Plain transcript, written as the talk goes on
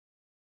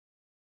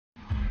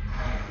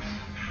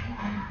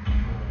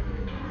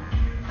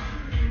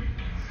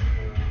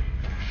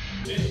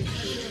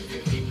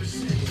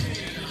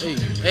Hey,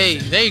 hey,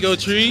 there you go,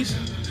 trees.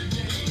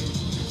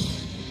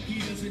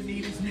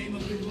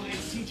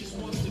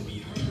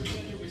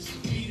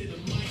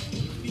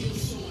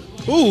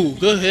 Ooh,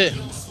 good hit.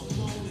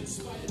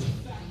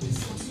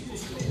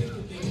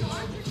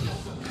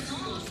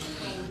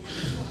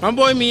 My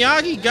boy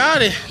Miyagi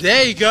got it.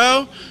 There you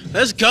go.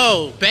 Let's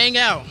go. Bang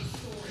out.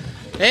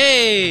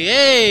 Hey,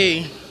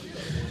 hey,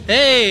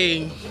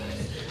 hey,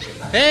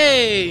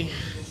 hey,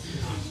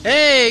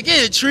 hey,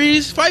 get it,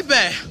 trees. Fight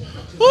back.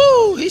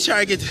 Woo! He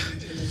trying to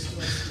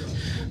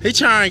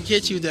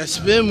get you with that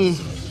spin move.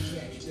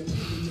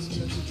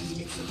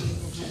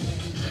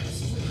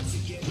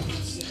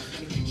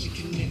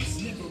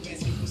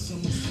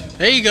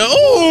 There you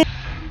go.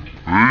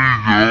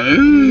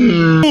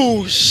 Ooh!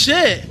 Ooh,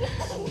 shit.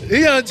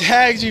 He gonna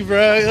tag you,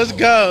 bro. Let's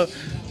go.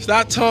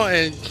 Stop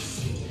taunting.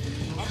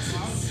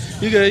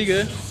 You good, you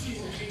good.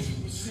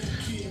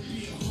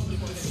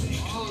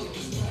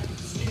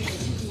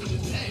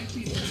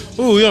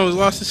 Ooh, he almost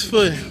lost his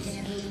foot.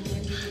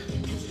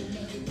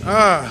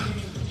 Ah.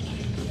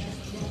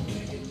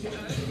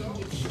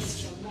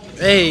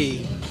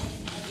 Hey.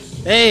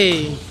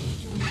 Hey.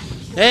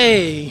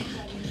 Hey.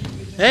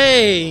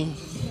 Hey.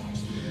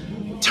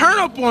 Turn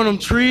up on him,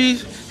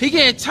 trees. He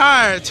getting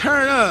tired.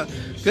 Turn up.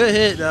 Good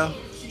hit, though.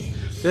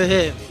 Good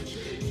hit.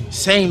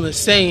 Shameless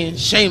saying,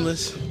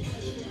 shameless.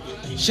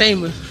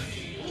 Shameless.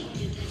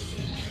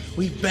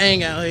 We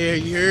bang out here,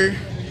 you heard?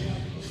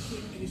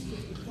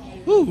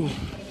 Woo.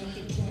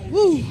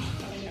 Woo.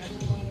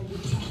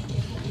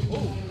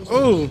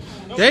 Oh,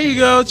 there you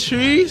go,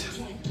 trees.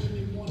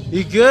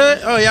 You good?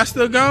 Oh, y'all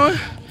still going?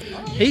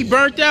 He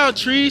burnt out,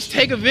 trees.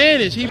 Take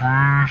advantage. He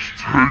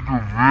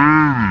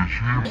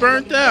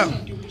burnt out.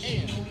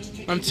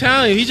 I'm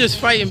telling you, he just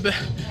fighting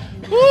back.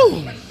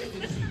 Woo!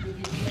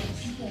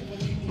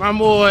 My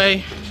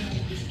boy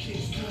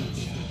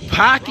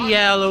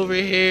Pacquiao over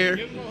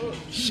here.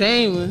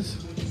 Shameless.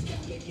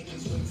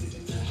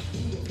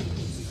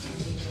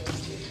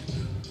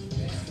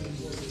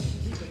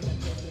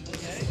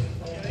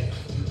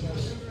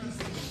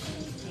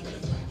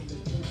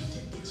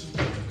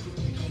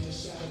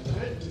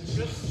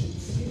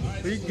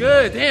 We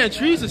good. Damn,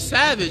 trees are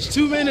savage.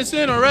 2 minutes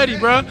in already,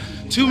 bro.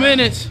 2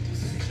 minutes.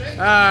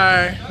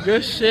 Alright,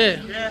 good shit.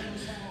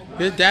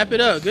 Good, dap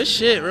it up. Good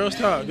shit, real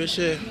talk. Good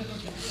shit.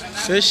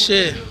 Good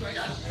shit.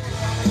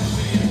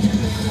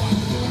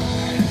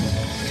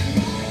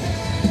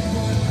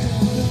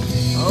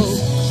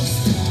 Oh.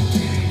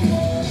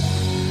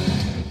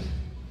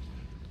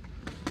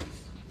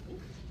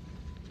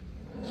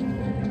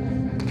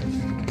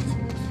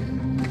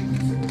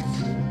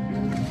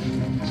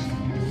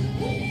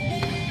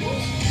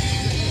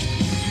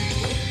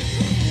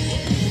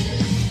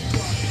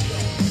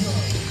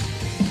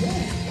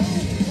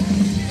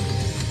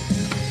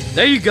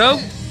 There you go.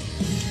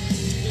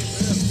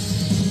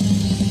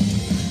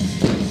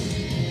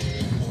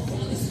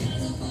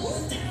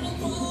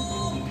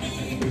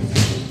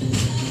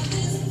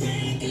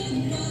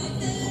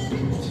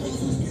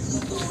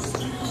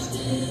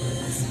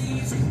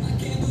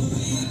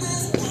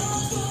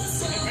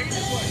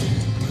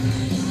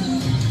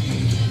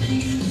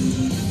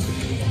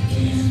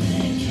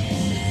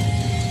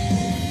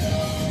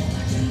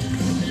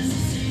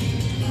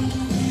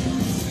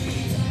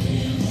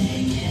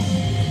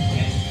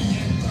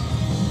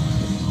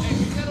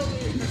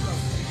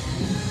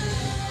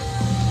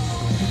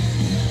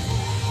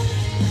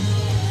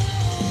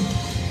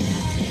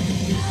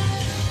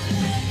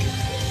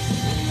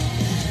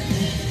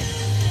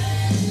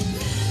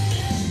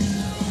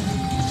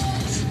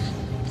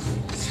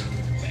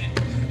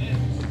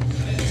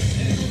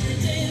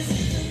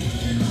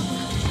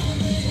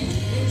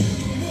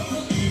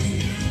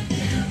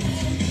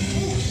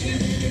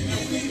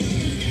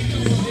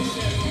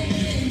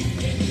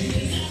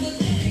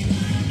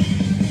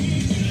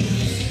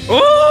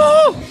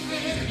 Oh!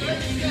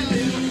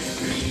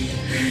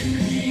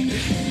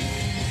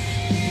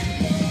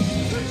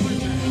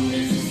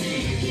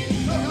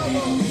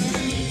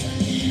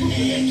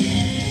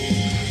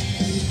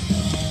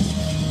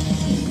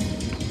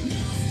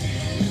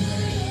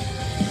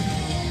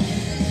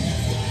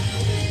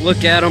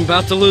 Look at him,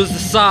 about to lose the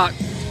sock.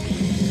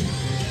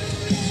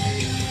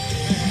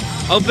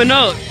 Open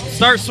up.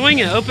 Start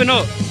swinging. Open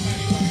up.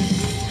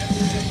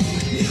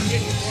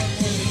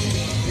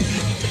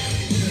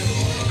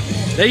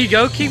 There you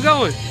go. Keep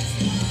going.